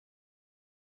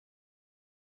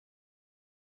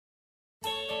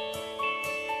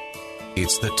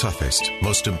It's the toughest,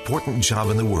 most important job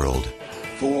in the world.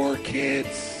 4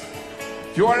 kids.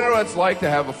 If you want to know what it's like to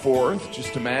have a 4th,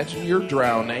 just imagine you're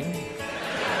drowning,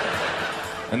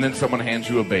 and then someone hands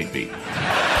you a baby.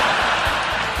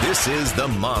 This is The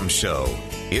Mom Show.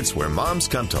 It's where moms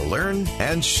come to learn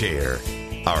and share.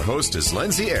 Our host is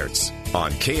Lindsay Aerts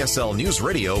on KSL News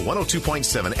Radio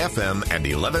 102.7 FM and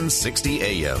 1160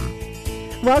 AM.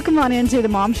 Welcome on into The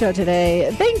Mom Show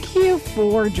today. Thank you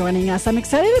for joining us. I'm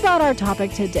excited about our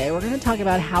topic today. We're going to talk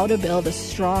about how to build a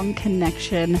strong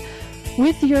connection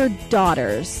with your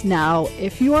daughters. Now,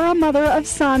 if you are a mother of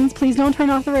sons, please don't turn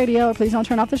off the radio or please don't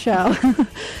turn off the show.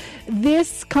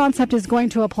 This concept is going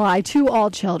to apply to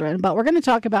all children, but we're going to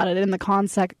talk about it in the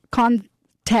context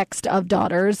of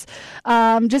daughters,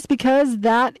 just because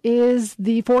that is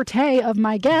the forte of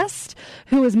my guest,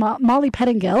 who is Molly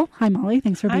Pettingill. Hi, Molly.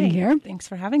 Thanks for being here. Thanks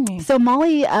for having me. So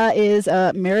Molly is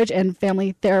a marriage and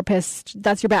family therapist.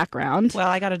 That's your background. Well,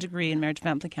 I got a degree in marriage and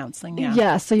family counseling, yeah.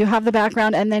 Yeah, so you have the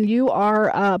background, and then you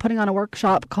are putting on a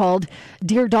workshop called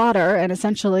Dear Daughter, and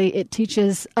essentially it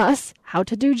teaches us how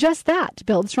to do just that,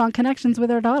 build strong connections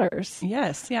with our daughters.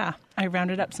 Yes, yeah. I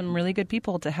rounded up some really good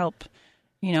people to help,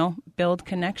 build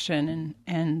connection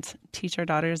and teach our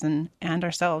daughters and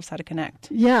ourselves how to connect.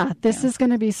 Yeah, this is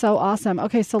going to be so awesome.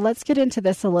 Okay, so let's get into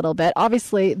this a little bit.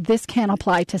 Obviously, this can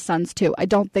apply to sons too. I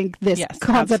don't think this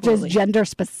concept is gender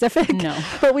specific. No.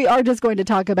 But we are just going to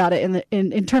talk about it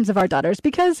in terms of our daughters,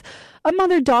 because a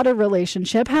mother-daughter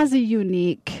relationship has a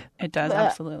unique... It does,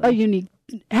 absolutely.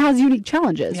 Has unique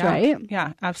challenges, right?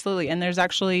 Yeah, absolutely. And there's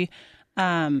actually...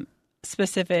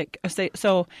 specific.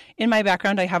 So in my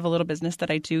background, I have a little business that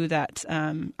I do that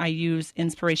I use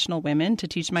inspirational women to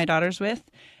teach my daughters with.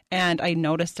 And I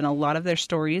noticed in a lot of their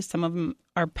stories, some of them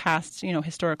are past,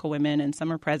 historical women, and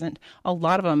some are present. A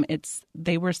lot of them,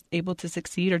 they were able to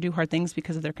succeed or do hard things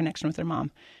because of their connection with their mom.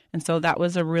 And so that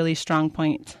was a really strong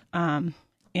point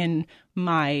in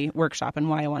my workshop and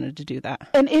why I wanted to do that.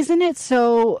 And isn't it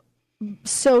so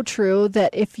true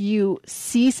that if you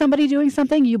see somebody doing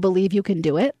something, you believe you can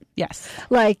do it? Yes.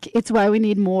 Like, it's why we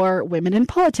need more women in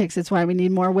politics. It's why we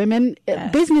need more women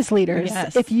business leaders.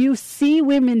 Yes. If you see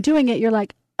women doing it, you're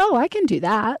like, oh, I can do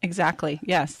that. Exactly.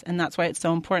 Yes. And that's why it's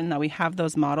so important that we have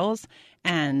those models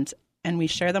and we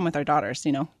share them with our daughters.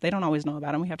 They don't always know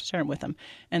about them. We have to share them with them.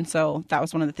 And so that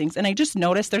was one of the things. And I just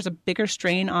noticed there's a bigger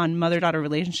strain on mother-daughter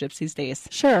relationships these days.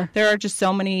 Sure. There are just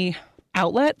so many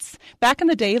outlets. Back in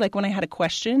the day, like when I had a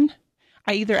question,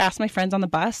 I either asked my friends on the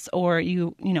bus or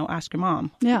you ask your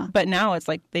mom. Yeah. But now it's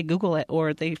like they Google it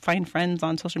or they find friends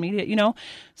on social media,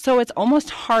 So it's almost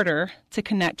harder to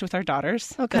connect with our daughters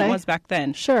than it was back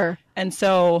then. Sure. And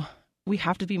so we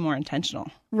have to be more intentional.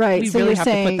 Right. We so really you're have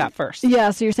saying, to put that first. Yeah.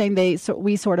 So you're saying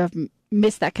we sort of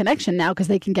miss that connection now because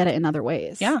they can get it in other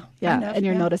ways. Yeah. Yeah. Kind of, and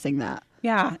you're noticing that.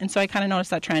 Yeah. And so I kind of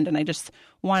noticed that trend, and I just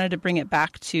wanted to bring it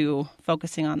back to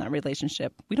focusing on that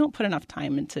relationship. We don't put enough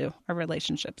time into our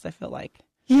relationships, I feel like.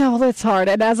 Yeah, well, it's hard.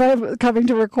 And as I'm coming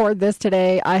to record this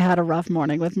today, I had a rough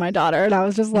morning with my daughter, and I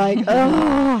was just like,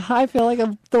 oh, I feel like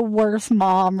I'm the worst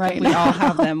mom right now. We all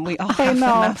have them. We all have them,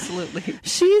 absolutely.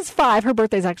 She's 5. Her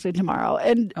birthday's actually tomorrow.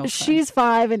 And she's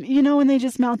 5, and when they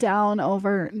just melt down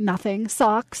over nothing,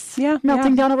 socks. Yeah.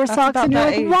 Melting down over socks, and you're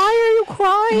like, why are you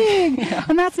crying?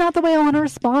 And that's not the way I want to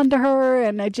respond to her.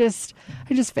 And I just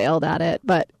failed at it.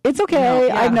 But it's okay.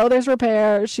 I know there's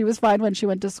repair. She was fine when she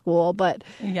went to school, but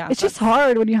it's just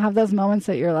hard when you have those moments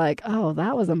that you're like, oh,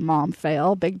 that was a mom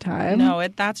fail big time. No,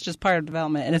 that's just part of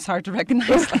development, and it's hard to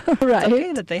recognize that. Right. It's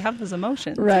okay that they have those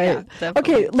emotions. Right. Yeah,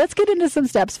 okay, let's get into some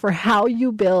steps for how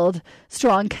you build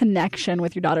strong connection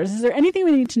with your daughters. Is there anything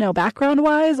we need to know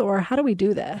background-wise, or how do we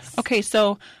do this? Okay,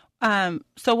 so one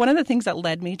of the things that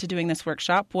led me to doing this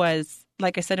workshop was,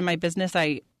 like I said, in my business,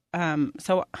 I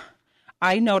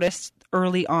noticed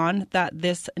early on that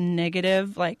this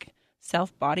negative,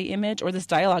 self-body image or this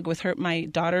dialogue with my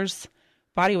daughter's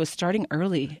body was starting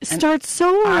early. It starts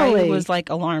so early. I was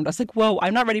alarmed. I was like, whoa,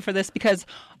 I'm not ready for this because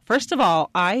first of all,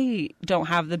 I don't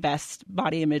have the best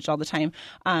body image all the time.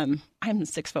 I'm a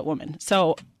 6-foot woman.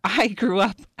 So I grew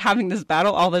up having this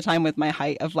battle all the time with my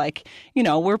height of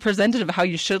we're presented of how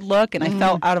you should look. And I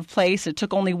felt out of place. It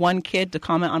took only one kid to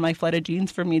comment on my flooded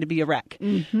jeans for me to be a wreck.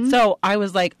 Mm-hmm. So I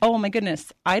was like, oh my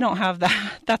goodness, I don't have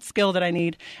that skill that I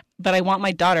need. But I want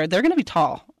my daughter, they're going to be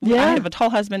tall. Yeah. I have a tall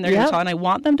husband, they're going to be tall. And I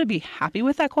want them to be happy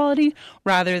with that quality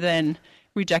rather than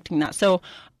rejecting that. So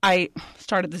I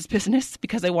started this business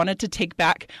because I wanted to take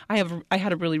back. I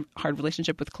had a really hard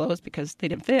relationship with clothes because they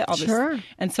didn't fit all this. Sure.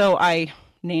 And so I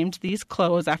named these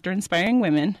clothes after inspiring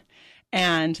women.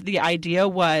 And the idea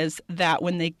was that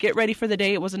when they get ready for the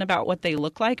day, it wasn't about what they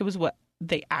look like. It was what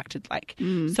they acted like.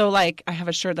 So like I have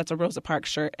a shirt that's a Rosa Parks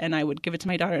shirt, and I would give it to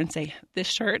my daughter and say, this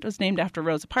shirt was named after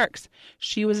Rosa Parks.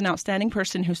 She was an outstanding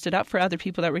person who stood up for other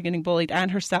people that were getting bullied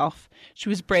and herself. She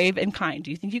was brave and kind.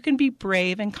 Do you think you can be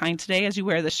brave and kind today as you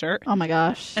wear this shirt? Oh my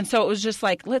gosh. And so it was just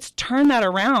like, let's turn that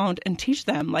around and teach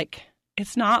them, like,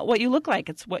 it's not what you look like,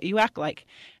 it's what you act like.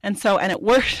 And it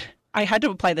worked. I had to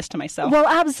apply this to myself. Well,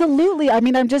 absolutely. I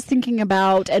mean, I'm just thinking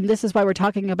about, and this is why we're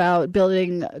talking about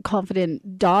building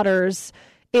confident daughters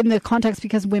in the context,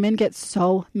 because women get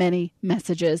so many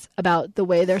messages about the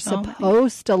way they're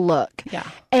supposed to look. Yeah.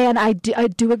 And I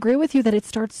do agree with you that it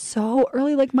starts so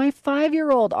early. Like my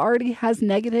 5-year-old already has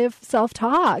negative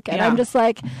self-talk. And I'm just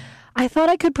like, I thought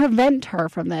I could prevent her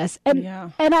from this. And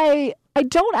I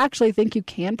don't actually think you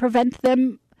can prevent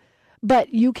them,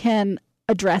 but you can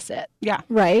address it. Yeah.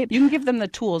 Right? You can give them the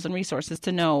tools and resources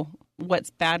to know what's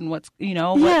bad and what's,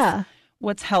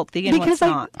 what's healthy and because what's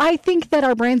not. I think that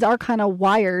our brains are kind of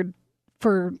wired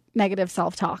for negative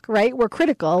self-talk, right? We're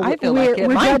critical. I feel like it.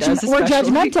 Mine does, we're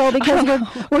judgmental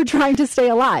because we're trying to stay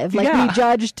alive. Like we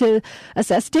judge to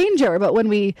assess danger, but when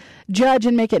we judge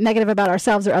and make it negative about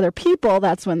ourselves or other people,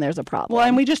 that's when there's a problem. Well,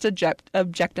 and we just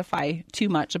objectify too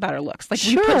much about our looks. Like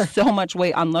we put so much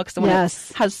weight on looks, and when it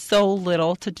has so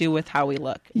little to do with how we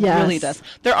look. It really does.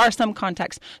 There are some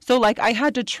contexts. So like I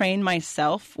had to train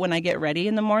myself when I get ready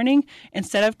in the morning.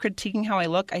 Instead of critiquing how I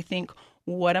look, I think,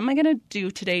 what am I going to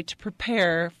do today to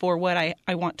prepare for what I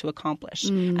want to accomplish?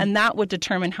 And that would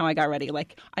determine how I got ready.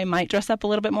 Like I might dress up a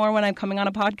little bit more when I'm coming on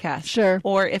a podcast. Sure.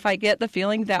 Or if I get the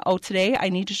feeling that, today I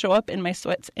need to show up in my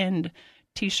sweats and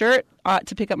T-shirt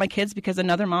to pick up my kids because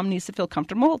another mom needs to feel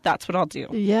comfortable, that's what I'll do.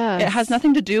 Yeah. It has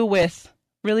nothing to do with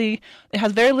it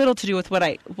has very little to do with what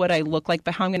I look like,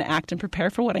 but how I'm going to act and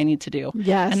prepare for what I need to do.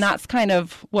 Yes. And that's kind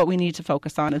of what we need to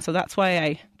focus on. And so that's why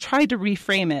I tried to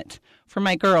reframe it for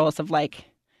my girls of like,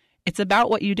 it's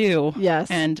about what you do. Yes.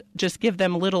 And just give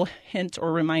them little hints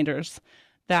or reminders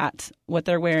that what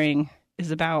they're wearing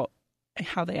is about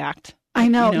how they act. I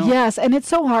know. Yes. And it's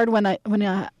so hard when I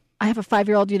have a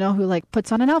 5-year-old, who like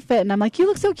puts on an outfit and I'm like, you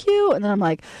look so cute. And then I'm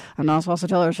like, I'm not supposed to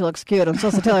tell her she looks cute. I'm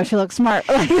supposed to tell her she looks smart.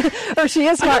 Or she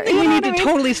is smart. I don't think we need to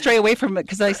totally stray away from it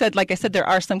because like I said, there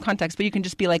are some contexts, but you can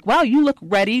just be like, wow, you look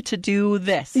ready to do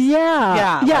this.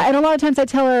 Yeah. Yeah. And a lot of times I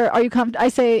tell her, are you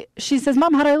comfortable? She says,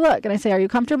 Mom, how do I look? And I say, are you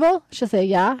comfortable? She'll say,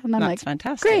 yeah. And I'm That's like,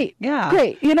 fantastic. Great. Yeah.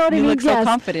 Great. You know what I mean? You look so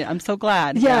confident. I'm so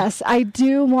glad. Yes. I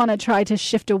do want to try to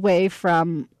shift away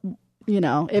from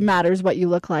it matters what you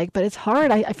look like, but it's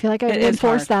hard. I feel like I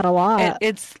reinforce that a lot.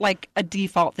 It's like a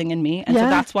default thing in me. And so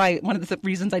that's why one of the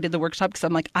reasons I did the workshop, because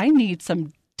I'm like, I need to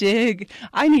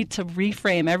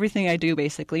reframe everything I do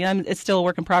basically. And it's still a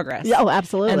work in progress. Yeah,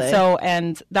 absolutely.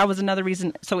 And that was another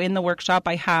reason. So in the workshop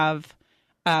I have,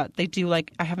 I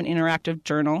have an interactive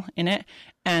journal in it.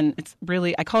 And it's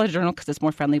really, I call it a journal because it's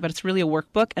more friendly, but it's really a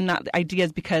workbook. And the idea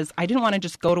is because I didn't want to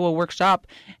just go to a workshop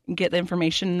and get the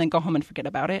information and then go home and forget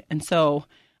about it. And so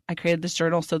I created this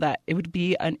journal so that it would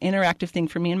be an interactive thing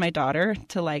for me and my daughter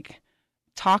to like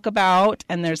talk about.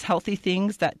 And there's healthy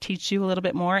things that teach you a little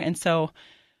bit more. And so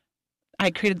I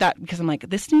created that because I'm like,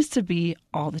 this needs to be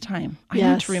all the time. I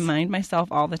need to remind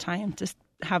myself all the time to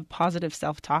have positive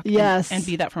self-talk and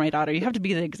be that for my daughter. You have to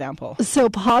be the example. So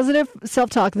positive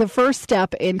self-talk, the first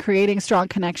step in creating strong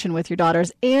connection with your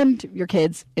daughters and your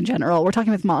kids in general. We're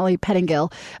talking with Molly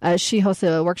Pettingill. She hosts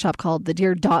a workshop called the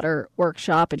Dear Daughter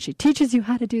Workshop, and she teaches you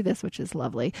how to do this, which is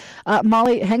lovely.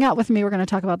 Molly, hang out with me. We're going to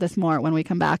talk about this more when we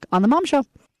come back on The Mom Show.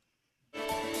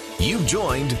 You've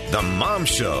joined The Mom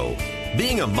Show.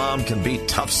 Being a mom can be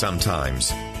tough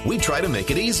sometimes. We try to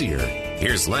make it easier.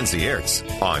 Here's Lindsay Aerts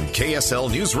on KSL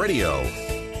News Radio.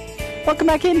 Welcome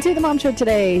back into The Mom Show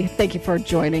today. Thank you for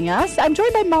joining us. I'm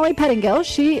joined by Molly Pettingill.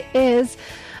 She is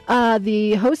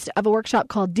the host of a workshop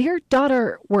called Dear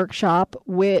Daughter Workshop,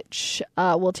 which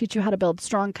will teach you how to build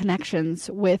strong connections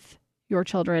with your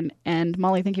children. And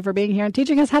Molly, thank you for being here and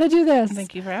teaching us how to do this.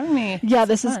 Thank you for having me. Yeah,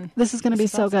 this is going to be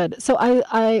so good. So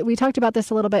we talked about this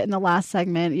a little bit in the last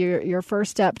segment. Your first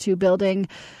step to building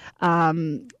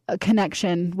a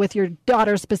connection with your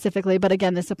daughter specifically, but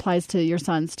again, this applies to your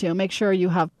sons too. Make sure you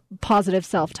have positive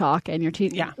self-talk and your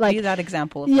teeth. Yeah, be that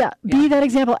example. Be that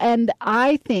example. And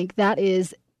I think that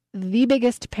is the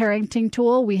biggest parenting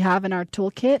tool we have in our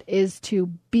toolkit is to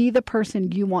be the person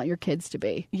you want your kids to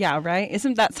be. Yeah, right?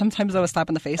 Isn't that sometimes a slap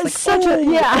in the face? Like, I'm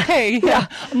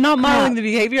not modeling the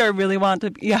behavior I really want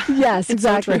to. Yeah. Yes,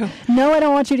 exactly. So no, I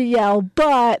don't want you to yell,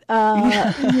 but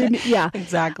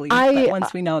exactly. But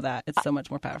once we know that, it's so much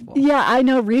more powerful. Yeah, I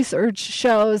know research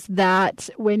shows that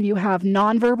when you have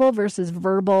nonverbal versus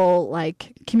verbal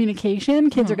like communication,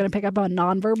 kids are going to pick up on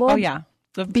nonverbal. Oh, yeah.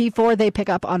 before they pick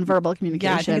up on verbal communication.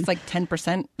 Yeah, I think it's like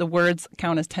 10%. The words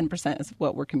count as 10% is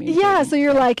what we're communicating. Yeah, so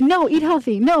you're like, no, eat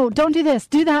healthy. No, don't do this,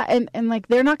 do that. And like,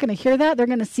 they're not going to hear that. They're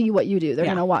going to see what you do. They're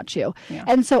going to watch you. Yeah.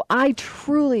 And so I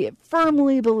truly,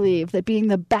 firmly believe that being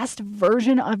the best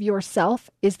version of yourself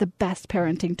is the best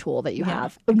parenting tool that you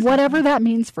have. Exactly. Whatever that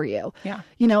means for you. Yeah.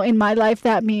 You know, in my life,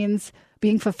 that means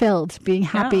being fulfilled, being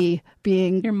happy,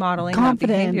 being You're modeling confident.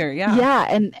 that behavior. Yeah.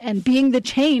 Yeah. And being the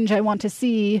change I want to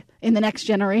see in the next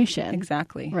generation.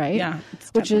 Exactly. Right? Yeah.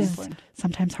 Which is important.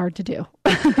 sometimes hard to do.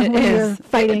 It is.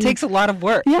 Fighting. It takes a lot of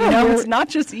work. Yeah, you know, we're- it's not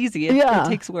just easy. It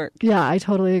takes work. Yeah, I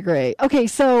totally agree. Okay,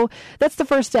 so that's the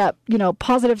first step, you know,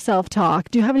 positive self-talk.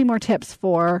 Do you have any more tips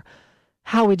for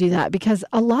how we do that? Because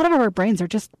a lot of our brains are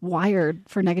just wired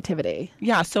for negativity.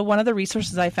 Yeah. So one of the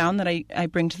resources I found that I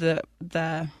bring to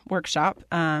the workshop,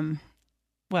 that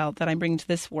I bring to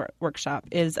this workshop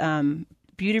is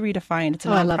Beauty Redefined. It's a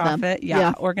I love them.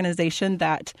 nonprofit organization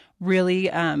that really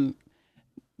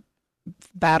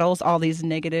battles all these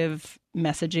negative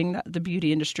messaging that the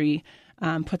beauty industry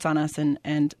puts on us,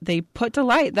 and they put to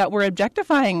light that we're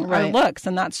objectifying our Right. looks,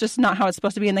 and that's just not how it's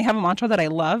supposed to be. And they have a mantra that I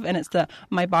love, and it's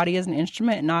my body is an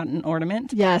instrument, not an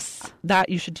ornament. Yes. That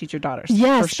you should teach your daughters.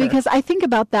 Yes, for sure. because I think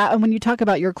about that, and when you talk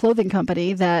about your clothing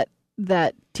company that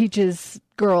teaches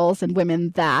girls and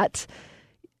women that,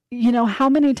 you know, how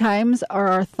many times are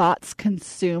our thoughts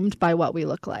consumed by what we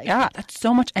look like? Yeah, that's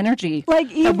so much energy Like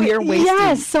that we are wasting.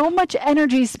 Yes, so much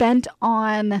energy spent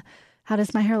on how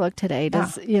does my hair look today?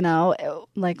 Does you know,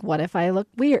 like what if I look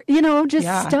weird? You know, just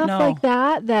stuff like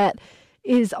that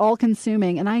is all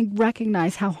consuming. And I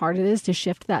recognize how hard it is to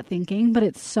shift that thinking, but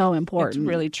it's so important. It's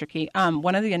really tricky.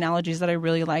 One of the analogies that I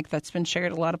really like that's been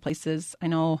shared a lot of places, I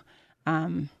know,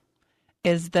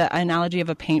 is the analogy of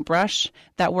a paintbrush,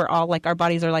 that we're all like, our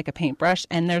bodies are like a paintbrush,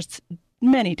 and there's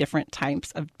many different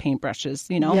types of paintbrushes,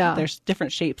 you know, there's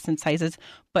different shapes and sizes,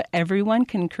 but everyone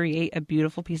can create a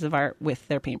beautiful piece of art with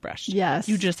their paintbrush. Yes.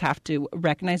 You just have to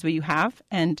recognize what you have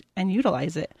and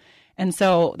utilize it. And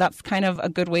so that's kind of a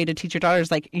good way to teach your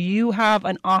daughters, like, you have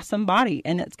an awesome body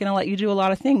and it's going to let you do a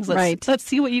lot of things. Let's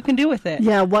see what you can do with it.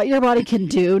 Yeah, what your body can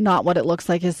do, not what it looks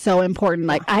like, is so important.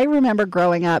 Like, I remember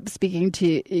growing up, speaking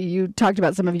to you, talked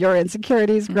about some of your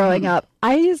insecurities growing up.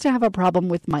 I used to have a problem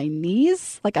with my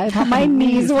knees. Like, I thought my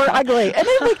knees were ugly. And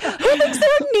I'm like, who thinks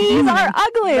their knees are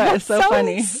ugly? That That's is so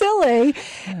funny. silly.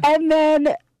 And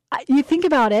then you think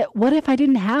about it, what if I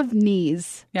didn't have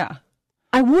knees? Yeah.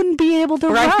 I wouldn't be able to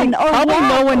Or run. I think or probably walk,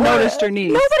 no one or- noticed your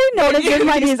knees. Nobody notices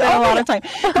my You knees. spend a lot of time.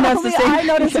 And that's the Only same. I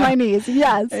notice my knees.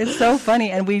 Yes. It's so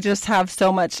funny, and we just have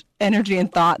so much energy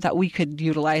and thought that we could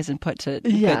utilize and put to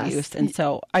Yes. good use. And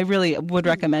so I really would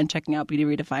recommend checking out Beauty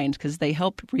Redefined, because they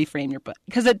help reframe your,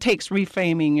 because it takes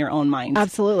reframing your own mind.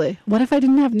 Absolutely. What if I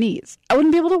didn't have knees? I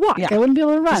wouldn't be able to walk. Yeah. I wouldn't be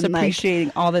able to run. Just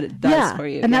appreciating all that it does for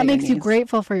you. And that Yeah, your makes you knees.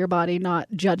 grateful for your body, not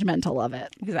judgmental of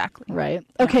it. Exactly. Right.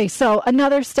 Okay. So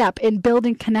another step in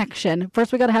building connection.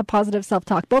 First, we got to have positive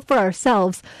self-talk, both for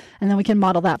ourselves, and then we can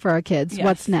model that for our kids. Yes.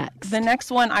 What's next? The next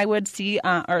one I would see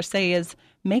or say is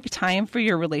make time for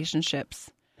your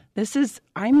relationships. This is,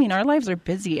 I mean, our lives are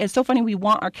busy. It's so funny. We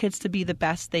want our kids to be the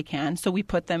best they can. So we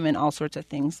put them in all sorts of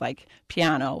things like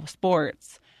piano,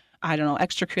 sports, I don't know,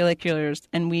 extracurriculars.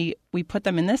 And we put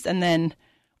them in this, and then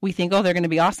we think, oh, they're going to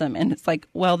be awesome. And it's like,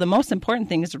 well, the most important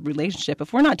thing is a relationship.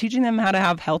 If we're not teaching them how to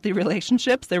have healthy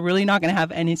relationships, they're really not going to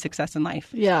have any success in life.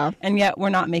 Yeah. And yet we're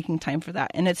not making time for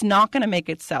that. And it's not going to make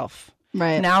itself.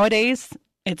 Right. Nowadays,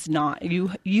 it's not.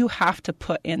 You have to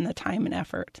put in the time and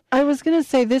effort. I was going to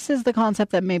say, this is the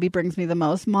concept that maybe brings me the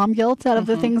most mom guilt out of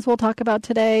the things we'll talk about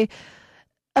today.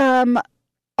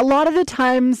 A lot of the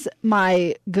times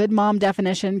my good mom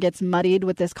definition gets muddied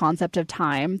with this concept of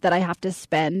time, that I have to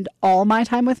spend all my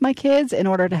time with my kids in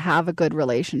order to have a good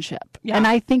relationship. Yeah. And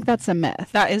I think that's a myth.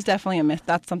 That is definitely a myth.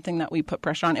 That's something that we put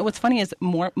pressure on. And what's funny is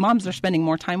more moms are spending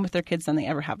more time with their kids than they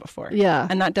ever have before. Yeah.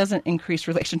 And that doesn't increase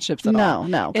relationships at all.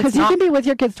 No. It's Because you not- can be with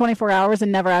your kids 24 hours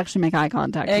and never actually make eye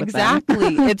contact with them.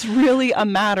 Exactly. It's really a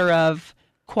matter of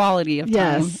quality of time.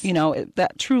 Yes. You know,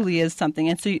 that truly is something.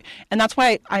 And so, and that's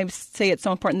why I say it's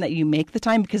so important that you make the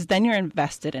time, because then you're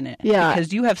invested in it. Yeah.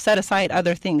 Because you have set aside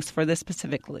other things for this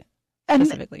specifically. And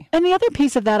the other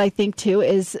piece of that, I think, too,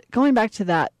 is going back to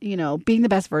that, you know, being the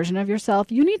best version of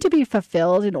yourself. You need to be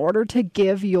fulfilled in order to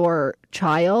give your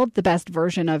child the best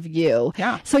version of you.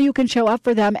 Yeah. So you can show up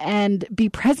for them and be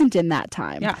present in that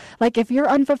time. Yeah. Like, if you're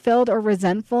unfulfilled or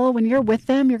resentful, when you're with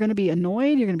them, you're going to be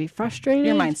annoyed. You're going to be frustrated.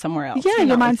 Your mind's somewhere else. Yeah, You're your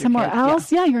not mind's with your somewhere kid.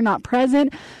 else. Yeah, you're not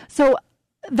present. So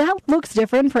that looks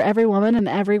different for every woman and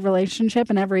every relationship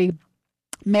and every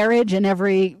marriage and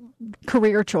every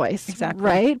career choice. Exactly.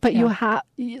 Right? But you Yeah. have,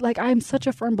 like, I'm such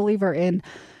a firm believer in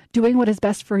doing what is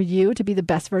best for you to be the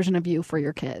best version of you for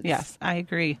your kids. Yes, I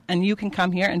agree. And you can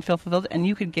come here and feel fulfilled, and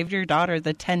you could give your daughter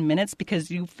the 10 minutes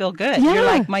because you feel good. Yeah. You're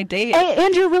like, my day.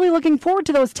 And you're really looking forward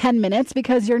to those 10 minutes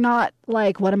because you're not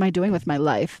like, what am I doing with my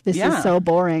life? This Yeah. is so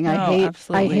boring. I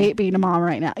absolutely. hate being a mom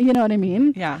right now. You know what I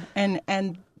mean? Yeah, and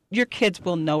your kids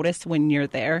will notice when you're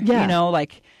there. Yeah. You know,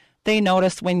 like they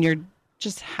notice when you're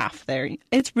just half there.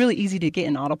 It's really easy to get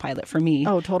in autopilot for me.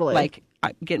 Oh, totally. Like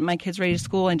getting my kids ready to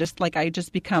school and just like I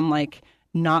just become like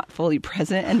not fully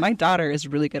present. And my daughter is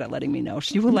really good at letting me know.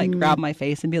 She will like grab my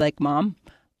face and be like, "Mom,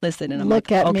 listen." And I'm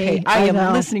Look like, at "Okay, me. I am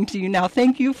know. listening to you now.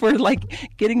 Thank you for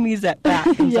like getting me back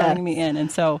and Yes. zoning me in." And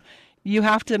so you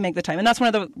have to make the time. And that's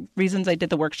one of the reasons I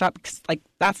did the workshop, because like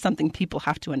that's something people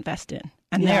have to invest in.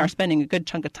 And they Yeah. are spending a good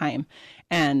chunk of time.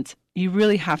 And you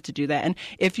really have to do that. And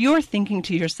if you're thinking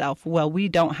to yourself, well, we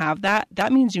don't have that,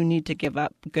 that means you need to give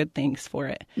up good things for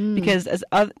it. Because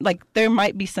like there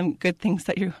might be some good things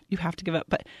that you have to give up,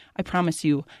 but I promise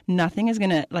you, nothing is going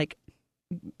to like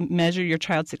measure your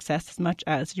child's success as much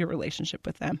as your relationship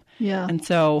with them. Yeah. And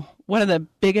so one of the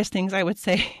biggest things I would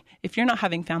say, if you're not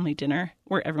having family dinner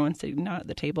where everyone's sitting down at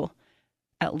the table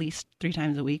at least 3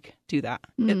 times a week, do that.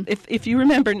 If you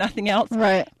remember nothing else,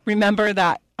 Right. remember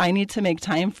that I need to make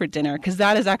time for dinner, because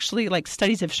that is actually, like,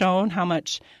 studies have shown how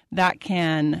much that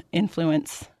can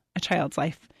influence a child's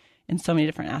life in so many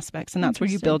different aspects. And that's where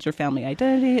you build your family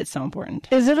identity. It's so important.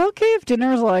 Is it okay if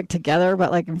dinner's like together,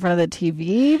 but like in front of the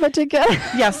TV, but together?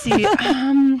 Yeah, see,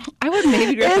 I would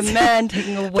maybe recommend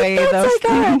taking away those That's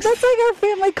things. like our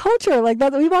family culture. Like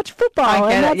that, we watch football.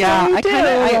 I and get it. that's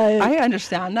Yeah, what we I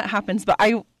understand that happens, but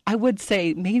I would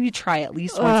say maybe try at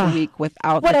least once a week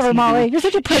without Whatever, the TV. Molly. You're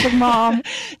such a perfect mom.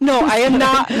 No, I am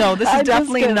not. No, this is I'm just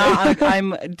definitely kidding. not.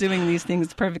 I'm doing these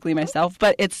things perfectly myself,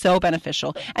 but it's so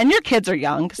beneficial. And your kids are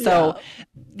young, so I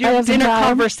your have some dinner time.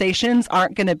 conversations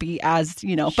aren't going to be as,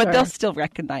 but Sure. they'll still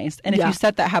recognize. And if Yeah. you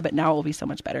set that habit now, it will be so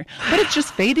much better. But it's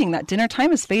just fading. That dinner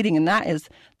time is fading, and that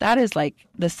is like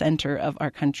the center of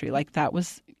our country. Like that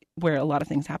was where a lot of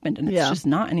things happened, and it's Yeah. just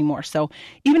not anymore. So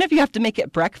even if you have to make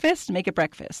it breakfast, make it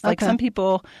breakfast. Like Okay. some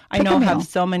people I Pick a know meal. have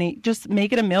so many, just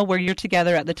make it a meal where you're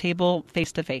together at the table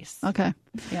face to face. Okay.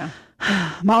 Yeah.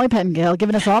 Molly Pettengill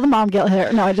giving us all the mom guilt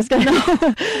here. No, I just got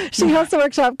She hosts a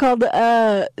workshop called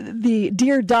the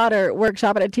Dear Daughter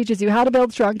Workshop, and it teaches you how to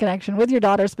build strong connection with your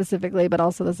daughter specifically, but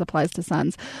also this applies to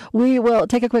sons. We will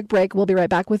take a quick break. We'll be right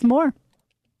back with more.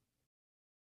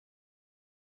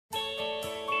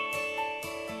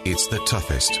 It's the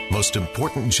toughest, most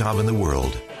important job in the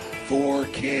world. 4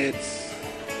 kids.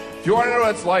 If you want to know what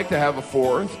it's like to have a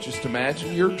 4th, just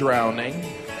imagine you're drowning,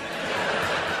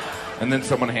 and then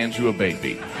someone hands you a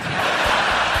baby.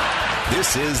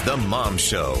 This is The Mom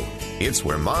Show. It's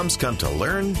where moms come to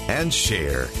learn and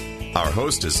share. Our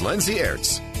host is Lindsay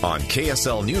Aerts on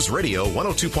KSL News Radio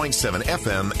 102.7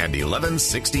 FM and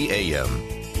 1160 AM.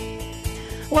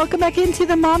 Welcome back into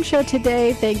the Mom Show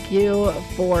today. Thank you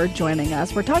for joining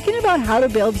us. We're talking about how to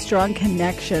build strong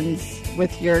connections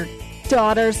with your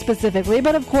daughters specifically,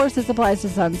 but of course this applies to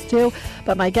sons too.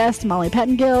 But my guest, Molly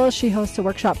Pettengill, she hosts a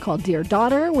workshop called Dear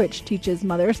Daughter, which teaches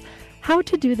mothers how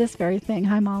to do this very thing.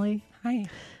 Hi, Molly. Hi.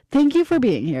 Thank you for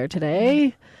being here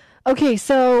today. Okay,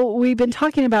 so we've been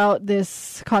talking about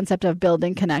this concept of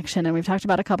building connection, and we've talked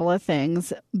about a couple of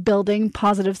things. Building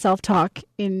positive self-talk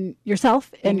in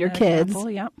yourself and your kids,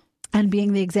 Example, yeah. and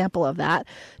being the example of that.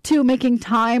 2, making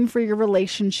time for your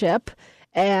relationship,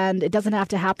 and it doesn't have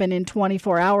to happen in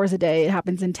 24 hours a day. It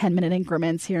happens in 10-minute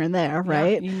increments here and there,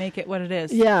 right? Yeah, you make it what it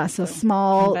is. Yeah, so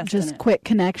small, invest in just it. quick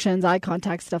connections, eye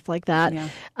contact, stuff like that.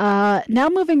 Yeah. Now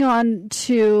moving on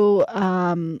to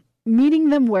meeting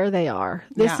them where they are.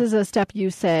 This Yeah. is a step you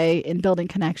say in building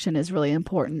connection is really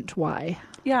important. Why?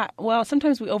 Yeah, well,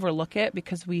 sometimes we overlook it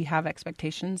because we have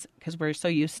expectations because we're so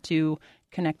used to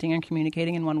connecting and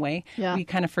communicating in one way. Yeah. We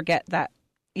kind of forget that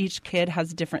each kid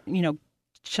has different,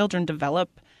 children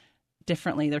develop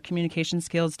differently. Their communication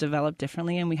skills develop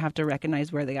differently, and we have to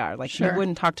recognize where they are. Like Sure. you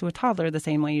wouldn't talk to a toddler the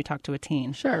same way you talk to a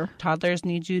teen. Sure. Toddlers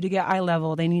need you to get eye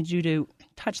level. They need you to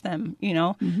touch them,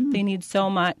 Mm-hmm. They need so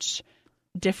much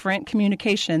different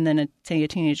communication than a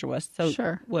teenager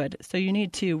would. So you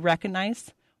need to recognize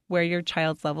where your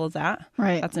child's level is at.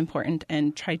 Right. That's important,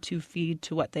 and try to feed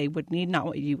to what they would need, not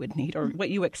what you would need or what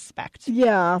you expect.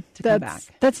 Yeah, to come back.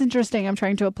 that's interesting. I'm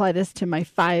trying to apply this to my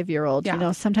 5-year-old.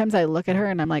 Yeah. Sometimes I look at her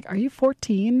and I'm like, "Are you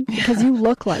 14?" Because you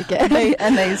look like it.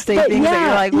 And they say But things that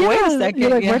you're like, wait a second. You're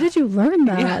like, yeah. where did you learn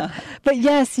that? Yeah. But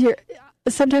yes,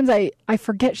 sometimes I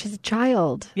forget she's a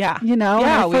child. Yeah. You know,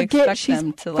 Yeah, and we I forget expect she's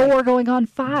them to, 4 going on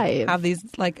 5. have these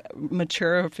like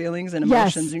mature feelings and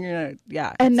Yes. emotions, and you're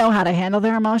gonna, and know how to handle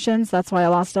their emotions. That's why I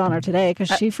lost it on her today, because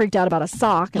she freaked out about a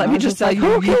sock. And Let I me was just tell like, you,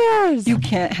 who cares? You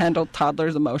can't handle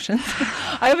toddlers' emotions.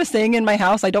 I have a saying in my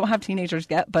house. I don't have teenagers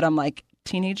yet, but I'm like,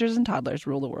 teenagers and toddlers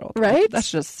rule the world. Right? That's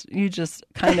just you just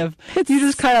kind of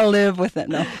live with it.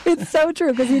 No. It's so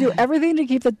true, because you do everything to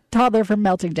keep the toddler from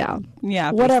melting down.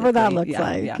 Yeah. Whatever that basically. looks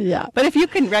like. Yeah. But if you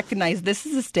can recognize this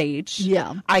is a stage,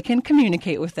 Yeah. I can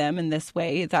communicate with them in this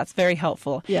way. That's very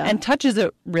helpful. Yeah. And touch is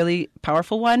a really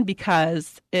powerful one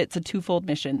because it's a twofold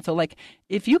mission. So like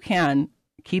if you can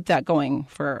keep that going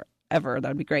forever,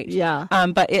 that'd be great. Yeah.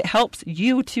 But it helps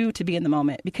you too to be in the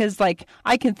moment, because like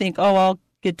I can think, oh, I'll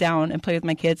get down and play with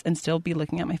my kids and still be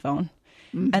looking at my phone.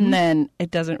 And then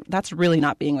that's really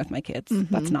not being with my kids.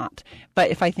 That's not. But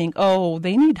if I think, oh,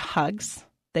 they need hugs,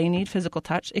 they need physical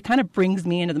touch, it kind of brings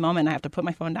me into the moment. I have to put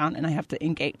my phone down and I have to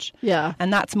engage. Yeah.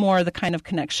 And that's more the kind of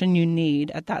connection you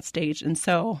need at that stage. And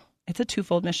so it's a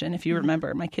twofold mission. If you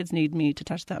remember, my kids need me to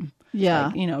touch them. Yeah.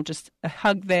 Like, just a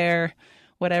hug there,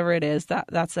 whatever it is,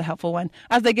 that's a helpful one.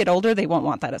 As they get older, they won't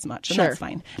want that as much, and Sure. that's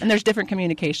fine. And there's different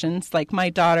communications. Like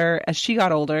my daughter, as she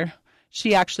got older,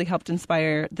 she actually helped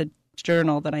inspire the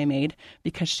journal that I made,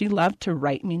 because she loved to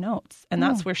write me notes, and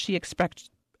that's where she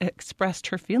expressed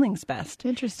her feelings best.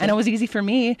 Interesting. And it was easy for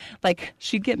me. Like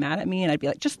she'd get mad at me, and I'd be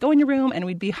like, just go in your room, and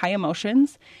we'd be high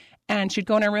emotions, and she'd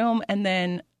go in her room, and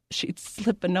then she'd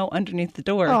slip a note underneath the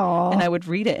door. Aw. And I would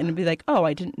read it and be like, oh,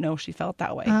 I didn't know she felt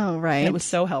that way. Oh, right. And it was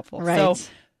so helpful. Right. So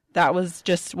that was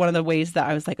just one of the ways that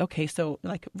I was like, okay, so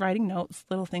like writing notes,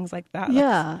 little things like that.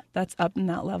 Yeah. That's up in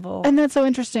that level. And that's so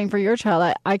interesting for your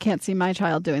child. I can't see my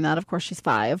child doing that. Of course, she's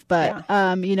 5. But,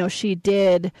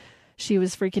 she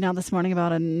was freaking out this morning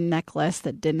about a necklace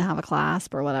that didn't have a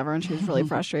clasp or whatever. And she was really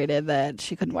frustrated that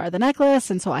she couldn't wear the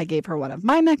necklace. And so I gave her one of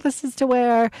my necklaces to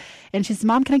wear. And she said,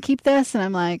 Mom, can I keep this? And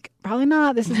I'm like, probably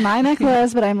not. This is my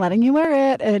necklace, but I'm letting you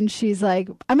wear it. And she's like,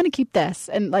 I'm going to keep this.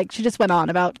 And like, she just went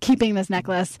on about keeping this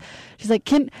necklace. She's like,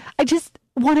 I just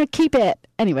want to keep it.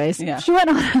 Anyways, She went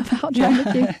on about trying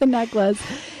to keep the necklace.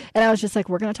 And I was just like,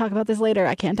 we're going to talk about this later.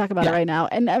 I can't talk about it right now.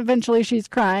 And eventually she's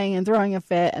crying and throwing a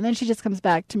fit. And then she just comes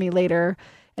back to me later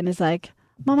and is like,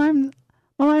 Mom,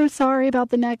 I'm sorry about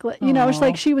the necklace. It's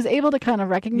like she was able to kind of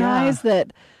recognize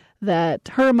that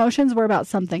her emotions were about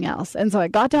something else. And so I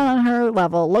got down on her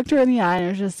level, looked her in the eye, and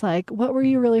was just like, what were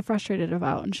you really frustrated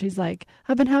about? And she's like,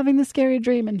 I've been having this scary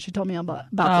dream. And she told me about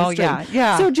this dream.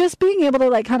 Yeah. So just being able to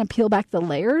like kind of peel back the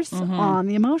layers on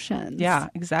the emotions. Yeah,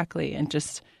 exactly. And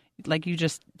just like you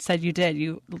just said you did,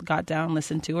 you got down,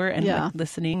 listened to her, and like,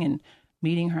 listening and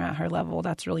meeting her at her level.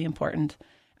 That's really important.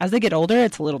 As they get older,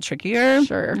 it's a little trickier.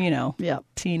 Sure. Yep.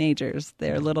 Teenagers,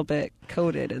 they're a little bit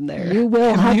coded in their You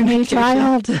will hug me,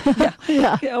 child.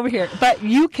 yeah. Get over here. But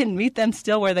you can meet them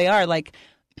still where they are. Like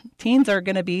teens are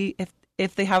going to be,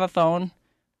 if they have a phone,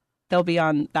 they'll be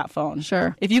on that phone.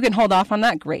 Sure. If you can hold off on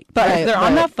that, great. But if they're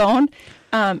on that phone,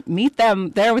 meet them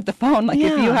there with the phone. Like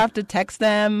if you have to text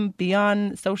them, be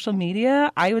on social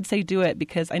media, I would say do it,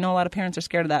 because I know a lot of parents are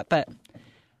scared of that, but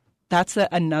that's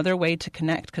another way to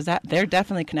connect, because they're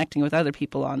definitely connecting with other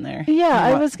people on there. Yeah,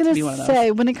 I was going to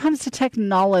say, when it comes to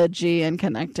technology and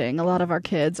connecting, a lot of our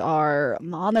kids are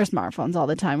on their smartphones all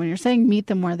the time. When you're saying meet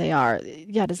them where they are,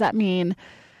 does that mean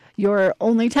you're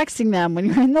only texting them when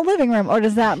you're in the living room? Or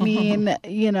does that mean,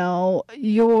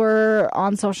 you're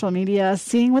on social media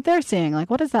seeing what they're seeing? Like,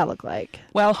 what does that look like?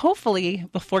 Well, hopefully,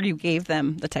 before you gave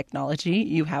them the technology,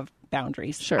 you have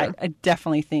boundaries. Sure. I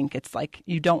definitely think it's like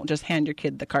you don't just hand your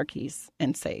kid the car keys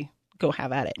and say, go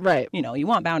have at it. Right. You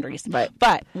want boundaries. Right.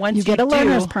 But once you get a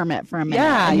learner's permit for a minute,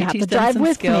 and you have to drive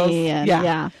with me.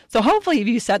 And, So hopefully if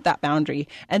you set that boundary,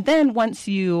 and then once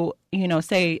you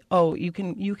say, oh, you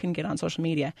can get on social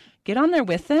media, get on there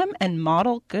with them and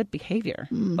model good behavior.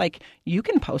 Like you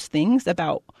can post things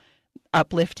about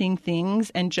uplifting things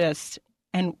and just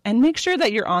and make sure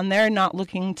that you're on there, not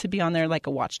looking to be on there like a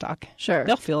watchdog. Sure.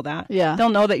 They'll feel that. Yeah. They'll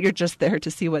know that you're just there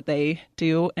to see what they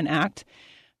do and act.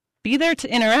 Be there to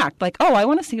interact. Like, oh, I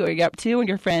want to see what you're up to and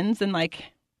your friends, and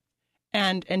like,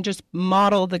 and just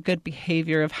model the good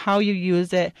behavior of how you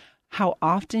use it, how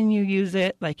often you use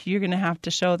it. Like you're going to have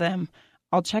to show them,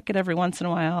 I'll check it every once in a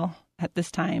while at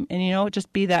this time. And,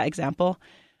 just be that example.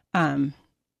 And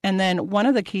then one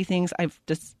of the key things I've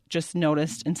just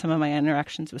noticed in some of my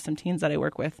interactions with some teens that I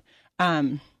work with,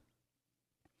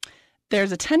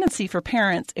 there's a tendency for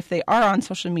parents, if they are on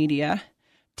social media,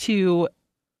 to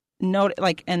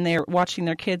and they're watching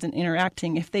their kids and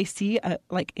interacting, if they see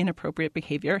inappropriate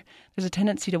behavior, there's a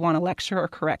tendency to want to lecture or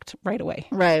correct right away.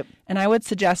 Right. And I would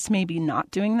suggest maybe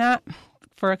not doing that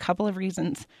for a couple of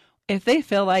reasons. If they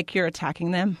feel like you're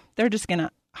attacking them, they're just going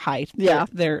to hide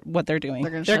what they're doing.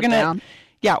 They're going to shut down.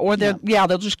 Yeah, or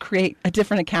they'll just create a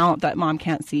different account that mom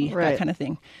can't see, that kind of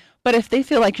thing. But if they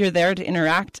feel like you're there to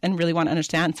interact and really want to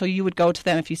understand, so you would go to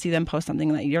them if you see them post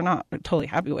something that you're not totally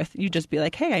happy with, you just be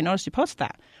like, hey, I noticed you posted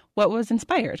that. What was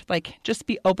inspired? Like, just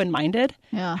be open-minded.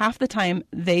 Yeah. Half the time,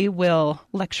 they will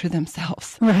lecture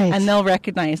themselves. Right. And they'll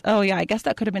recognize, oh, yeah, I guess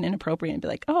that could have been inappropriate, and be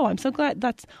like, oh, I'm so glad.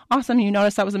 That's awesome. You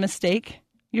noticed that was a mistake.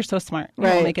 You're so smart. You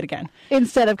won't make it again.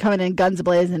 Instead of coming in guns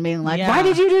ablaze and being like, why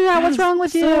did you do that? What's wrong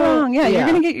with you? So wrong. Yeah, you're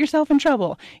going to get yourself in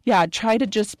trouble. Yeah, try to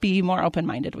just be more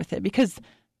open-minded with it, because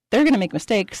they're going to make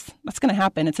mistakes. That's going to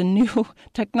happen. It's a new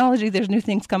technology. There's new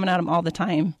things coming at them all the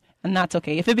time. And that's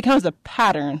okay. If it becomes a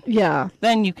pattern,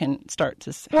 then you can start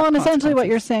to have and essentially what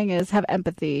you're saying is have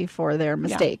empathy for their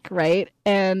mistake, right?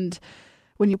 And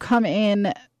when you come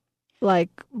in like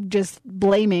just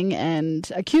blaming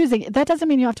and accusing, that doesn't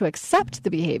mean you have to accept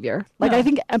the behavior. Like, I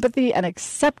think empathy and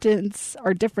acceptance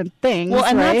are different things. Well,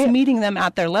 and right? that's meeting them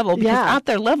at their level, because at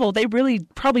their level, they really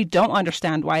probably don't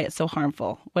understand why it's so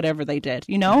harmful, whatever they did,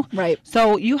 you know? Right.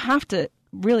 So you have to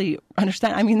really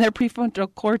understand. I mean, their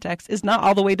prefrontal cortex is not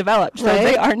all the way developed, so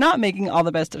they are not making all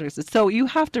the best choices. So you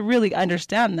have to really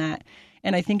understand that.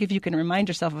 And I think if you can remind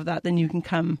yourself of that, then you can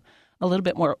come a little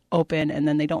bit more open, and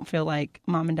then they don't feel like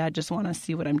mom and dad just want to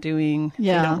see what I'm doing.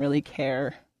 Yeah. They don't really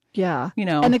care. Yeah. You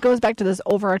know. And it goes back to this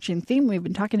overarching theme we've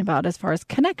been talking about as far as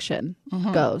connection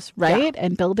goes, right? Yeah.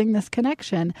 And building this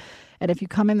connection. And if you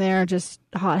come in there just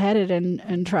hot-headed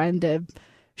and trying to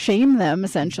shame them,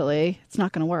 essentially, it's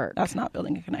not going to work. That's not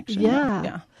building a connection. Yeah.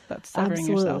 Yeah. That's severing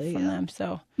yourself from them.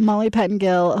 So Molly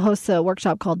Pettengill hosts a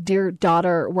workshop called Dear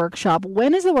Daughter Workshop.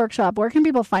 When is the workshop? Where can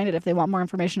people find it if they want more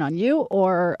information on you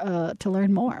or to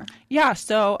learn more? Yeah,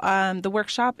 so the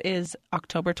workshop is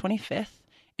October 25th.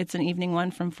 It's an evening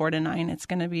one from 4 to 9. It's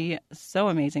going to be so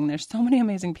amazing. There's so many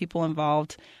amazing people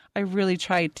involved. I really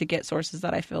tried to get sources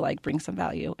that I feel like bring some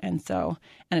value. And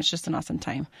it's just an awesome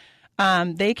time.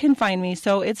 They can find me.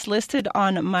 So it's listed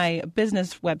on my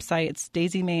business website. It's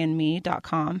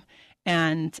daisymayandme.com.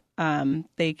 And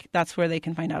that's where they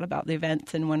can find out about the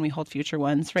events and when we hold future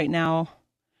ones. Right now,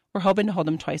 we're hoping to hold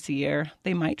them twice a year.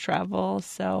 They might travel.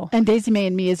 And Daisy May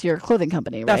and Me is your clothing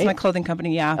company, right? That's my clothing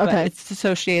company, yeah. Okay. But it's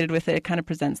associated with it. It kind of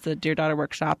presents the Dear Daughter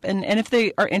Workshop. And if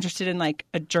they are interested in like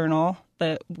a journal,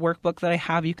 the workbook that I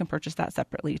have, you can purchase that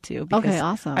separately too. Okay,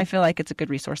 awesome. I feel like it's a good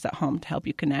resource at home to help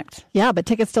you connect. Yeah, but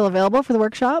tickets still available for the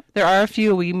workshop? There are a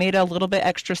few. We made a little bit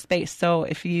extra space. So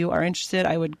if you are interested,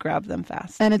 I would grab them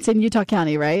fast. And it's in Utah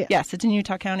County, right? Yes, it's in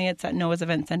Utah County. It's at Noah's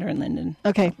Event Center in Linden.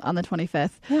 Okay, on the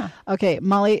 25th. Yeah. Okay,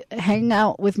 Molly, hang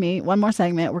out with me. One more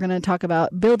segment. We're going to talk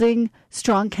about building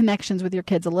strong connections with your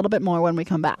kids a little bit more when we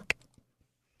come back.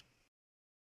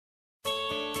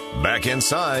 Back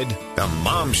inside the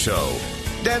Mom Show.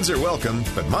 Dads are welcome,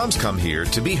 but moms come here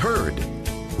to be heard.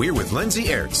 We're with Lindsay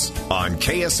Aerts on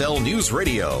KSL News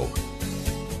Radio.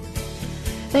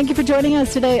 Thank you for joining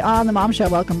us today on The Mom Show.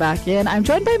 Welcome back in. I'm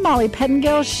joined by Molly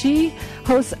Pettengill. She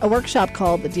hosts a workshop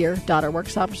called the Dear Daughter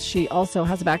Workshop. She also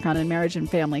has a background in marriage and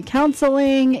family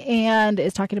counseling and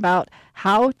is talking about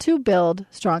how to build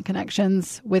strong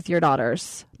connections with your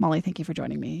daughters. Molly, thank you for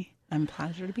joining me. I'm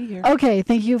pleasure to be here. Okay,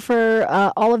 thank you for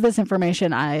all of this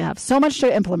information. I have so much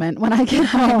to implement when I get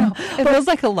home. It feels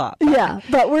like a lot. Yeah,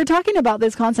 but we're talking about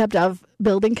this concept of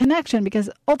building connection because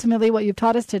ultimately what you've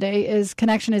taught us today is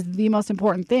connection is the most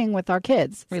important thing with our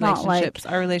kids. It's relationships.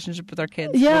 Our relationship with our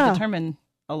kids will determine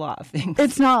a lot of things.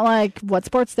 It's not like what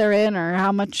sports they're in or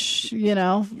how much,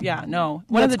 Yeah, no.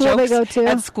 One of the jokes they go to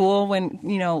at school when,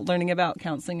 learning about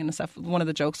counseling and stuff, one of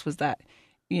the jokes was that,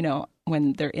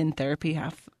 when they're in therapy,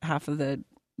 half of the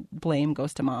blame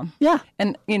goes to mom. Yeah.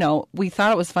 And, we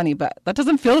thought it was funny, but that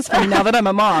doesn't feel as funny now that I'm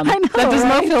a mom. I know, that does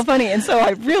not feel funny. And so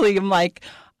I really am like,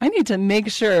 I need to make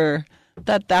sure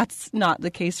that that's not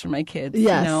the case for my kids,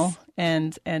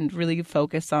 and really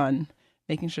focus on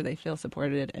making sure they feel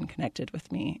supported and connected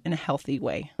with me in a healthy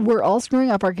way. We're all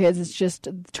screwing up our kids. It's just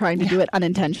trying to do it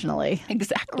unintentionally.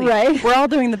 Exactly. Right? We're all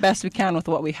doing the best we can with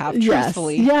what we have,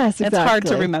 truthfully. Yes, exactly. It's hard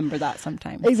to remember that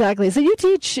sometimes. Exactly. So you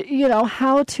teach,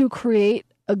 how to create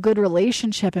a good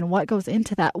relationship and what goes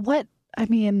into that.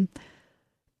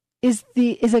 Is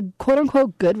a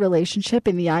quote-unquote good relationship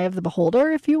in the eye of the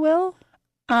beholder, if you will?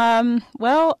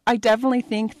 Well, I definitely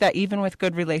think that even with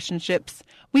good relationships,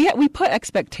 we put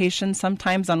expectations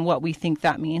sometimes on what we think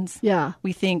that means. Yeah.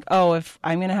 We think, oh, if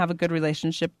I'm going to have a good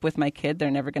relationship with my kid,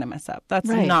 they're never going to mess up. That's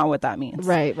Right. not what that means.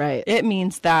 Right, right. It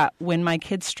means that when my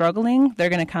kid's struggling, they're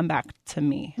going to come back to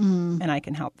me and I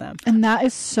can help them. And that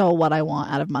is so what I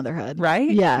want out of motherhood.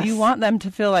 Right? Yes. You want them to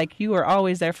feel like you are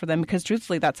always there for them because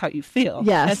truthfully, that's how you feel.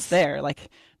 Yes. It's there. Like,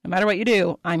 no matter what you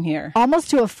do, I'm here. Almost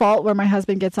to a fault where my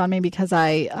husband gets on me because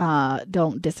I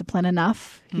don't discipline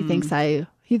enough. He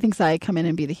thinks I come in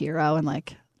and be the hero and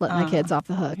like let my kids off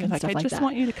the hook You're and like, stuff I like just that.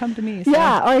 want you to come to me. So.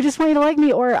 Yeah, or I just want you to like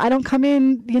me, or I don't come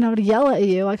in, to yell at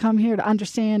you. I come here to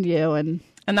understand you, and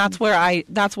that's where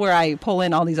I pull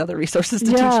in all these other resources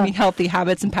to teach me healthy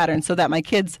habits and patterns so that my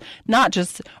kids not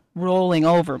just rolling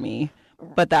over me,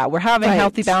 but that we're having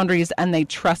healthy boundaries and they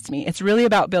trust me. It's really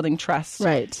about building trust.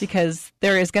 Right. Because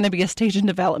there is going to be a stage in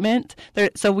development.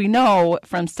 So we know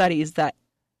from studies that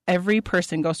every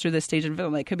person goes through this stage of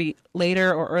development. It could be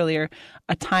later or earlier,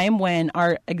 a time when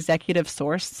our executive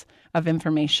source of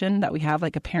information that we have,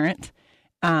 like a parent,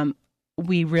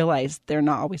 we realize they're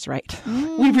not always right.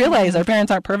 We realize our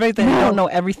parents aren't perfect. They don't know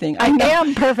everything. I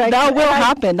am perfect. That will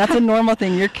happen. That's a normal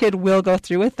thing. Your kid will go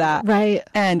through with that. Right.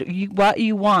 And what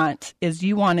you want is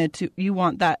you want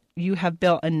that you have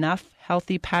built enough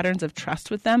healthy patterns of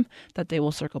trust with them that they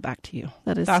will circle back to you.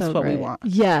 That's so what we great. want.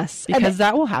 Yes. Because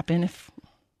that will happen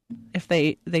if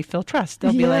they feel trust.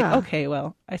 They'll be like, Yeah. okay,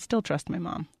 well, I still trust my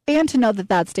mom. And to know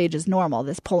that stage is normal,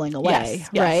 this pulling away, Yes.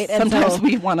 right? And Sometimes so,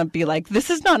 we want to be like, this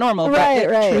is not normal, right,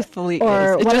 but it truthfully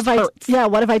or is. It what just have hurts.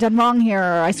 what have I done wrong here?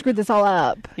 Or I screwed this all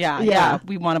up. Yeah.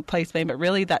 We want to play blame, but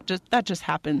really that just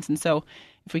happens. And so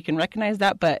if we can recognize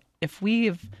that, but if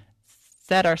we've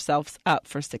set ourselves up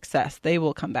for success, they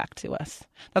will come back to us.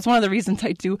 That's one of the reasons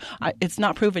it's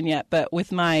not proven yet, but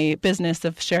with my business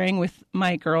of sharing with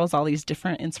my girls all these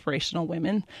different inspirational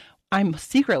women, I'm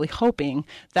secretly hoping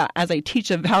that as I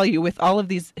teach a value with all of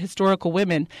these historical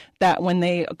women, that when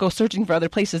they go searching for other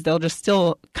places, they'll just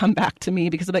still come back to me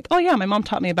because they're like, oh yeah, my mom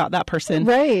taught me about that person.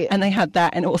 Right. And they had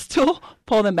that, and it will still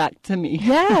pull them back to me.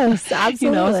 Yes,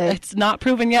 absolutely. It's not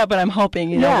proven yet, but I'm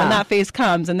hoping, when that phase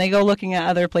comes and they go looking at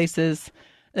other places,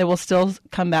 it will still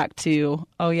come back to,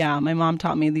 oh yeah, my mom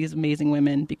taught me these amazing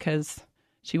women because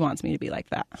she wants me to be like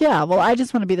that. Yeah, well, I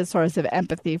just want to be the source of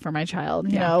empathy for my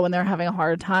child. You know, when they're having a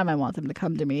hard time, I want them to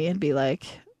come to me and be like,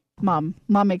 Mom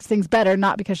makes things better,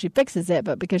 not because she fixes it,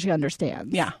 but because she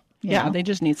understands. Yeah. You Yeah, know? they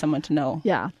just need someone to know.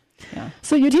 Yeah. Yeah.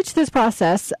 So you teach this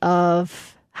process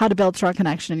of how to build strong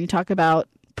connection, and you talk about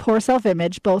poor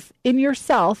self-image, both in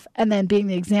yourself and then being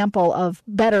the example of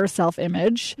better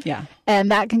self-image. Yeah.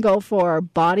 And that can go for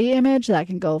body image. That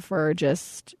can go for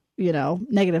just,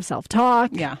 negative self-talk.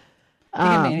 Yeah. It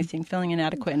can be anything, feeling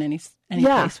inadequate in any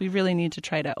Yeah. place. We really need to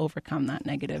try to overcome that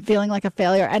negative. Feeling like a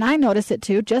failure. And I notice it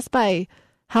too, just by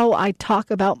how I talk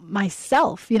about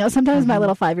myself. Sometimes my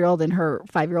little 5-year-old in her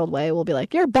 5-year-old way will be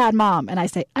like, you're a bad mom. And I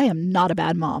say, I am not a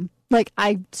bad mom. Like,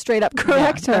 I straight up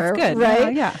correct her. That's good.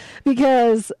 Right? Yeah.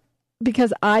 Because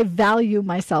I value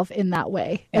myself in that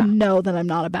way and know that I'm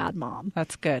not a bad mom.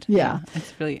 That's good. Yeah.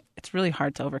 It's really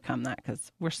hard to overcome that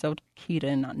because we're so keyed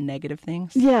in on negative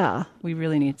things. Yeah. We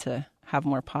really need to have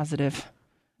more positive.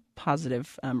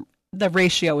 The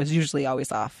ratio is usually always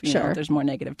off. Sure. There's more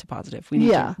negative to positive. We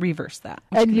need to reverse that.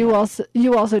 And you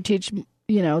also teach,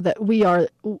 that we are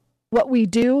what we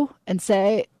do and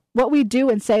say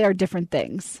are different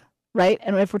things, right?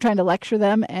 And if we're trying to lecture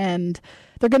them, and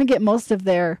they're going to get most of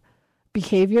their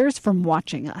behaviors from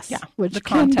watching us. Yeah. Which the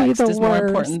can be context the is worst. more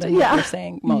important than what you're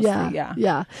saying mostly.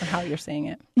 Yeah. Or how you're saying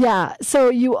it. Yeah. So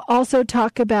you also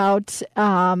talk about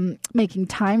making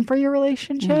time for your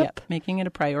relationship. Yep. Making it a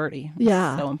priority.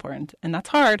 Yeah. So important. And that's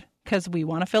hard because we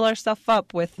want to fill ourselves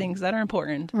up with things that are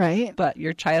important. Right. But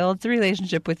your child's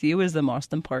relationship with you is the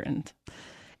most important.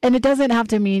 And it doesn't have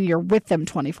to mean you're with them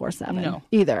 24/7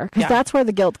 either. Because that's where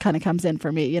the guilt kind of comes in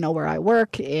for me, where I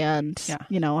work and,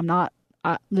 I'm not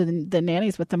the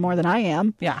nanny's with them more than I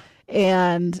am. Yeah.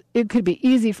 And it could be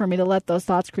easy for me to let those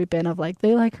thoughts creep in of like,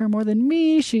 they like her more than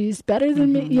me. She's better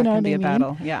than me. You know what I mean?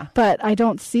 Battle. Yeah. But I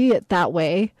don't see it that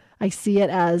way. I see it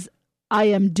as I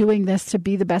am doing this to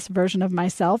be the best version of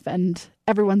myself, and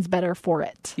everyone's better for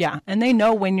it. Yeah. And they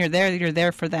know when you're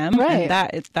there for them. Right.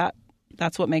 And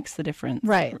that's what makes the difference.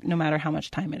 Right. No matter how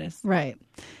much time it is. Right.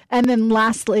 And then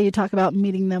lastly, you talk about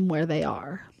meeting them where they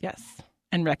are. Yes.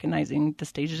 And recognizing the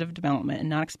stages of development and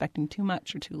not expecting too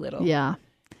much or too little. Yeah.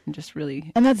 and just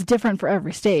really. And that's different for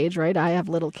every stage, right? I have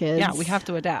little kids. Yeah, we have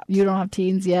to adapt. You don't have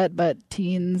teens yet, but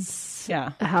teens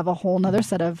Yeah. have a whole nother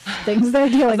set of things they're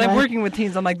dealing As with. I'm working with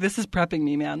teens, I'm like, this is prepping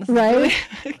me, man. Right?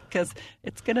 Because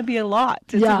it's going to be a lot.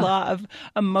 It's Yeah. a lot of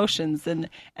emotions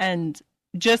and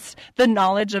just the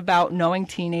knowledge about knowing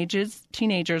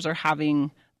teenagers are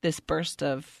having this burst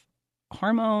of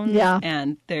hormones, Yeah.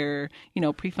 and their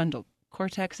prefrontal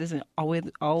cortex isn't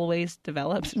always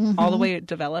developed, all the way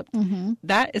developed.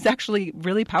 That is actually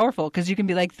really powerful, because you can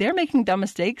be like, they're making dumb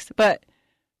mistakes, but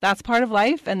that's part of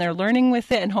life, and they're learning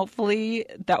with it, and hopefully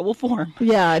that will form.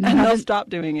 Yeah, and they'll stop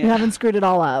doing it. You haven't screwed it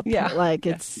all up. Yeah. Like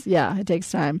it takes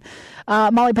time.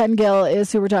 Molly Pettengill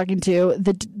is who we're talking to.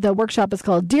 The workshop is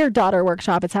called Dear Daughter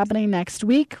Workshop. It's happening next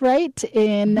week, right?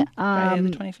 In Friday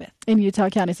the 25th. in Utah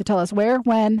County. So tell us where,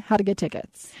 when, how to get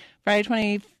tickets.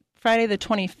 Friday the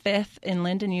 25th in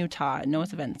Linden, Utah, at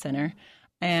Noah's Event Center.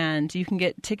 And you can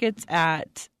get tickets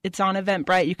it's on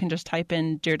Eventbrite. You can just type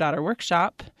in Dear Daughter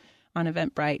Workshop on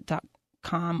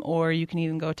eventbrite.com, or you can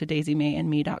even go to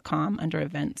daisymayandme.com under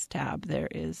events tab. There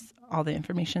is all the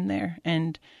information there.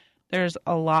 And there's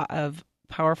a lot of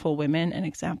powerful women and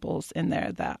examples in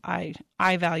there that I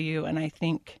value, and I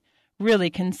think really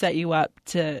can set you up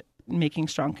to making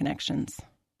strong connections.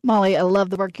 Molly, I love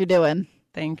the work you're doing.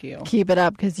 Thank you. Keep it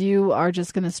up, because you are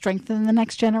just going to strengthen the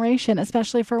next generation,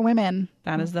 especially for women.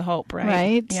 That is the hope, right?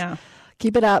 Right? Yeah.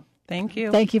 Keep it up. Thank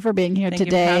you. Thank you for being here Thank you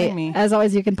for today. having me. As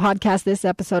always, you can podcast this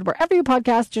episode wherever you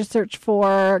podcast. Just search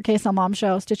for KSL Mom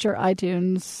Show, Stitcher,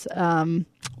 iTunes,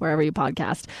 wherever you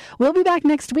podcast. We'll be back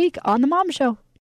next week on The Mom Show.